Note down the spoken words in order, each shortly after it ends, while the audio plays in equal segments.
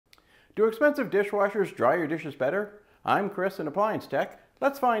Do expensive dishwashers dry your dishes better? I'm Chris in Appliance Tech.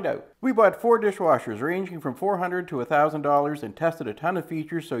 Let's find out. We bought 4 dishwashers ranging from $400 to $1,000 and tested a ton of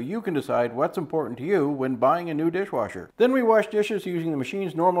features so you can decide what's important to you when buying a new dishwasher. Then we washed dishes using the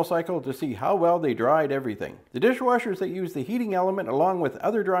machine's normal cycle to see how well they dried everything. The dishwashers that use the heating element along with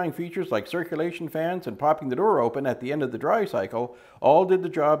other drying features like circulation fans and popping the door open at the end of the dry cycle all did the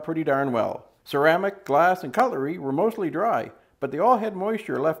job pretty darn well. Ceramic, glass, and cutlery were mostly dry, but they all had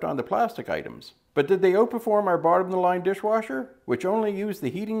moisture left on the plastic items. But did they outperform our bottom-of-the-line dishwasher, which only used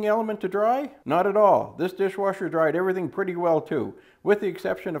the heating element to dry? Not at all. This dishwasher dried everything pretty well too, with the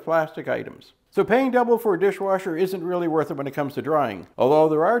exception of plastic items. So paying double for a dishwasher isn't really worth it when it comes to drying. Although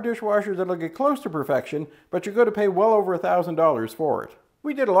there are dishwashers that'll get close to perfection, but you're going to pay well over $1,000 for it.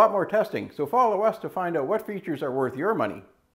 We did a lot more testing, so follow us to find out what features are worth your money.